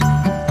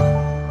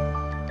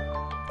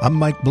I'm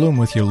Mike Bloom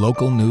with your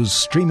local news,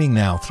 streaming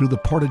now through the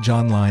Portage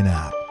Online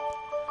app.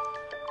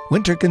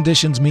 Winter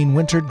conditions mean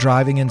winter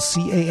driving, and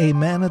CAA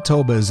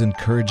Manitoba is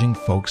encouraging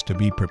folks to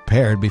be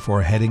prepared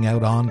before heading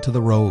out onto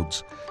the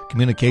roads.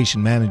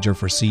 Communication manager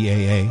for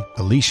CAA,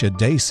 Alicia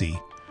Dacey,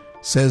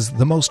 says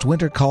the most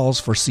winter calls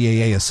for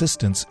CAA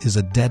assistance is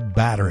a dead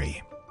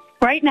battery.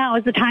 Right now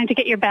is the time to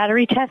get your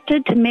battery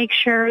tested to make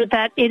sure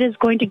that it is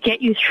going to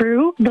get you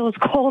through those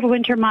cold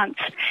winter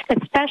months,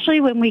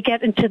 especially when we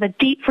get into the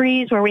deep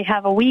freeze where we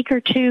have a week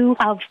or two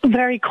of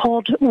very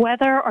cold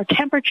weather or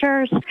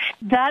temperatures.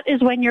 That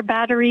is when your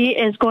battery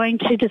is going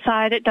to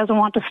decide it doesn't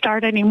want to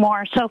start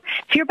anymore. So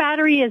if your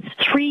battery is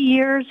 3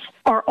 years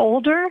or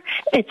older,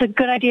 it's a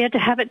good idea to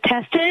have it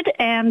tested,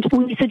 and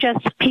we suggest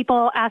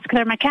people ask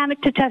their mechanic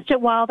to test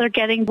it while they're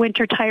getting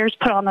winter tires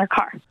put on their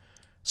car.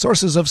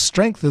 Sources of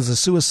Strength is a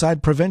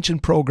suicide prevention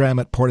program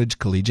at Portage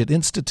Collegiate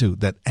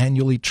Institute that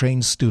annually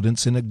trains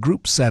students in a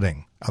group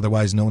setting,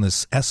 otherwise known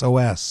as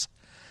SOS.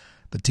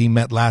 The team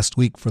met last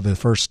week for the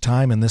first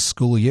time in this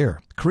school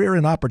year. Career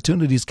and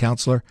Opportunities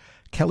Counselor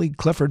Kelly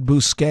Clifford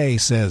Bousquet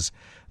says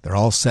they're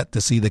all set to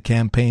see the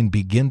campaign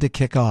begin to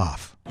kick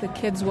off. The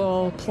kids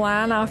will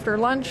plan after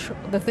lunch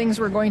the things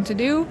we're going to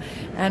do,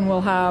 and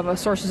we'll have a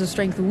Sources of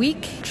Strength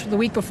week, the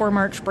week before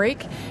March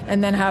break,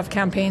 and then have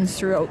campaigns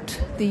throughout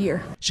the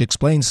year. She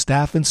explains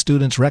staff and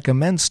students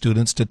recommend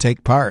students to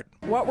take part.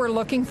 What we're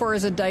looking for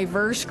is a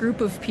diverse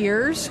group of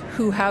peers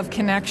who have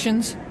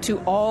connections to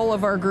all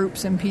of our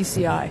groups in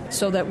PCI,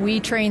 so that we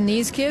train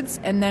these kids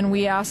and then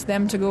we ask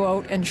them to go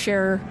out and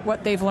share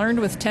what they've learned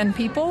with 10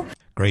 people.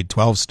 Grade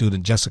 12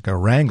 student Jessica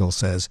Rangel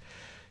says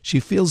she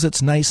feels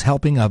it's nice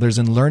helping others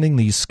and learning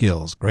these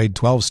skills. Grade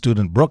 12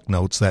 student Brooke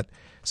notes that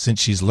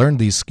since she's learned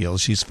these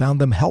skills, she's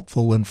found them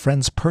helpful when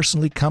friends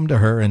personally come to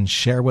her and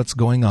share what's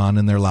going on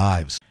in their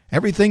lives.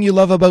 Everything you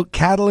love about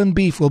cattle and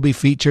beef will be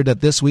featured at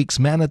this week's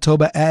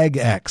Manitoba Ag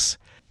X.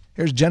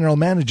 Here's General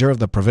Manager of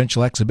the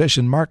Provincial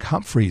Exhibition, Mark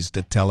Humphreys,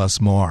 to tell us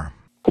more.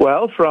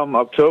 Well, from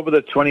October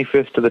the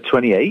 25th to the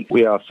 28th,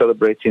 we are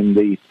celebrating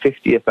the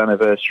 50th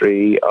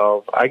anniversary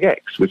of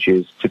AgX, which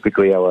is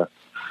typically our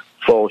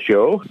fall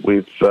show.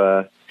 We've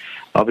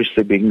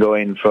obviously been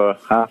going for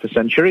half a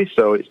century,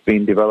 so it's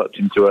been developed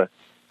into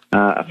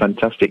a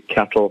fantastic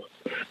cattle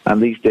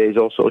and these days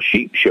also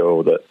sheep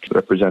show that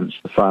represents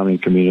the farming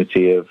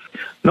community of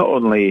not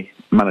only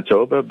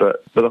Manitoba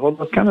but the whole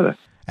of Canada.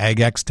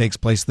 AgX takes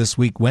place this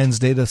week,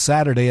 Wednesday to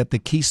Saturday, at the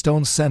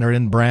Keystone Centre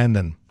in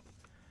Brandon.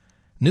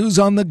 News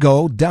on the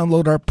go,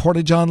 download our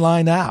Portage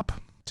Online app.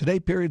 Today,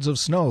 periods of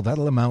snow,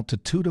 that'll amount to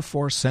 2 to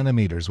 4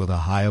 centimeters with a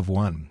high of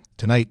 1.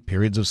 Tonight,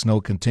 periods of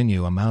snow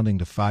continue, amounting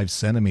to 5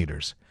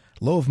 centimeters.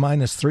 Low of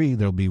 -3,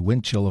 there'll be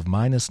wind chill of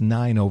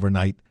 -9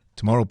 overnight.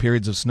 Tomorrow,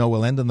 periods of snow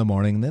will end in the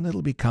morning, then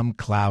it'll become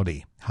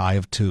cloudy. High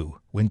of 2,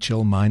 wind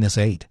chill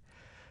 -8.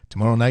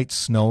 Tomorrow night,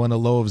 snow and a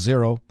low of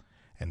 0.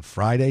 And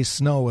Friday,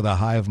 snow with a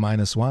high of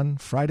 -1.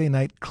 Friday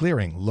night,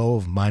 clearing, low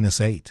of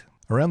 -8.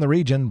 Around the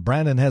region,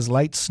 Brandon has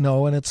light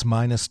snow and it's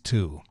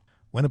 -2.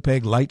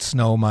 Winnipeg, light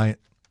snow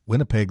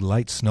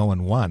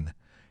and 1.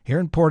 Here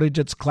in Portage,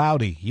 it's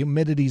cloudy.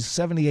 Humidity's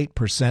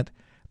 78%.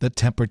 The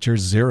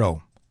temperature's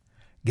 0.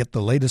 Get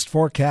the latest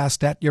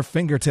forecast at your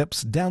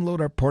fingertips. Download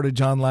our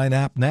Portage Online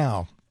app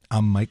now.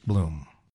 I'm Mike Bloom.